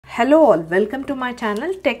Hello all, welcome to my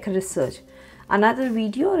channel Tech Research. Another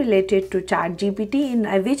video related to ChatGPT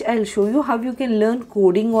in which I'll show you how you can learn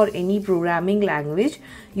coding or any programming language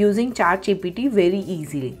using ChatGPT very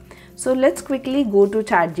easily. So let's quickly go to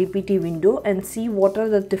ChatGPT window and see what are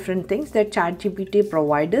the different things that ChatGPT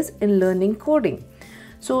provides us in learning coding.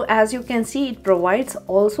 So as you can see, it provides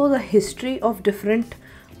also the history of different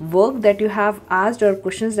work that you have asked or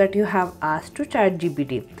questions that you have asked to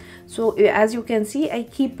ChatGPT. So as you can see, I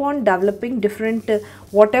keep on developing different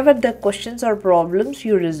whatever the questions or problems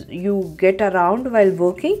you get around while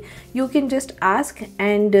working, you can just ask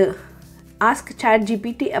and ask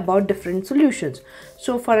ChatGPT about different solutions.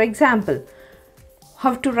 So for example,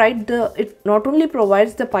 how to write it not only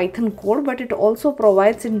provides the Python code, but it also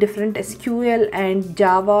provides in different SQL and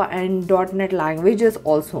Java and .NET languages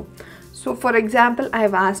also. So for example, I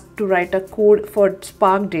have asked to write a code for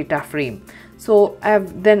Spark data frame. So I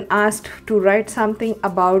have then asked to write something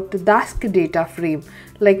about the Dask data frame,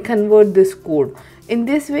 like convert this code. In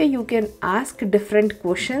this way, you can ask different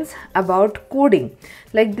questions about coding.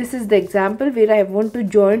 Like this is the example where I want to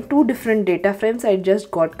join two different data frames. I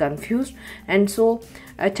just got confused, and so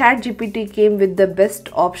ChatGPT came with the best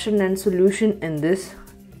option and solution in this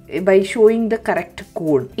by showing the correct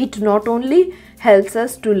code. It not only helps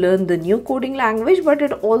us to learn the new coding language, but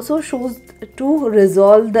it also shows to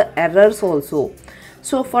resolve the errors also.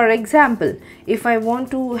 So for example, if I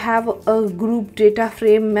want to have a group data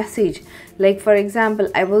frame message, like for example,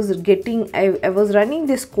 I was running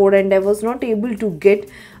this code and I was not able to get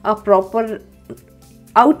a proper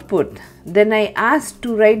output, then I asked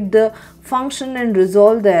to write the function and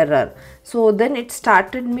resolve the error. So then it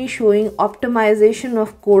started me showing optimization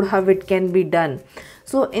of code, how it can be done.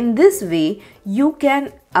 So in this way, you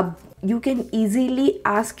can easily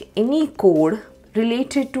ask any code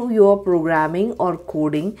related to your programming or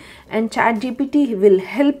coding, and ChatGPT will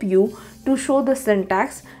help you to show the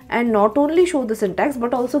syntax, and not only show the syntax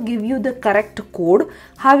but also give you the correct code,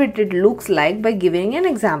 how it looks like, by giving an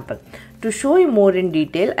example. To show you more in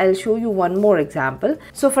detail, I'll show you one more example.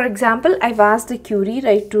 So for example, I've asked the query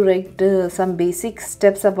to write some basic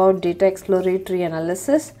steps about data exploratory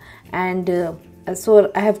analysis, and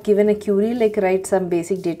so I have given a query like write some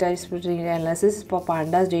basic data exploratory analysis for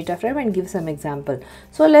pandas data frame and give some example.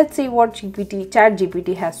 So let's see what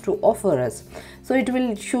ChatGPT has to offer us. So it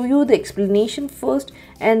will show you the explanation first,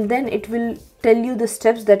 and then it will tell you the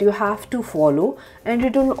steps that you have to follow, and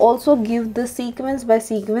it will also give the sequence by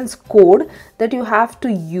sequence code that you have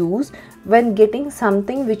to use when getting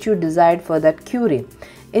something which you desired for that query.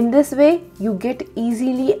 In this way, you get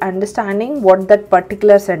easily understanding what that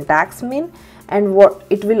particular syntax mean, and what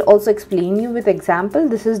it will also explain you with example.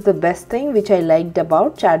 This is the best thing which I liked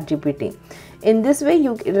about ChatGPT. In this way,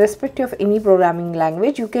 irrespective of any programming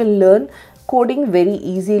language, you can learn coding very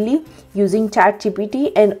easily using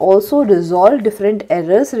ChatGPT and also resolve different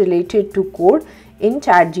errors related to code in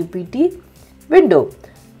ChatGPT window.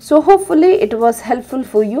 So hopefully it was helpful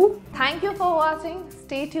for you. Thank you for watching.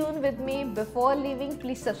 Stay tuned with me. Before leaving,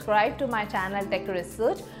 please subscribe to my channel Tech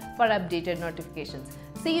Research for updated notifications.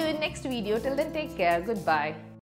 See you in next video. Till then, take care. Goodbye.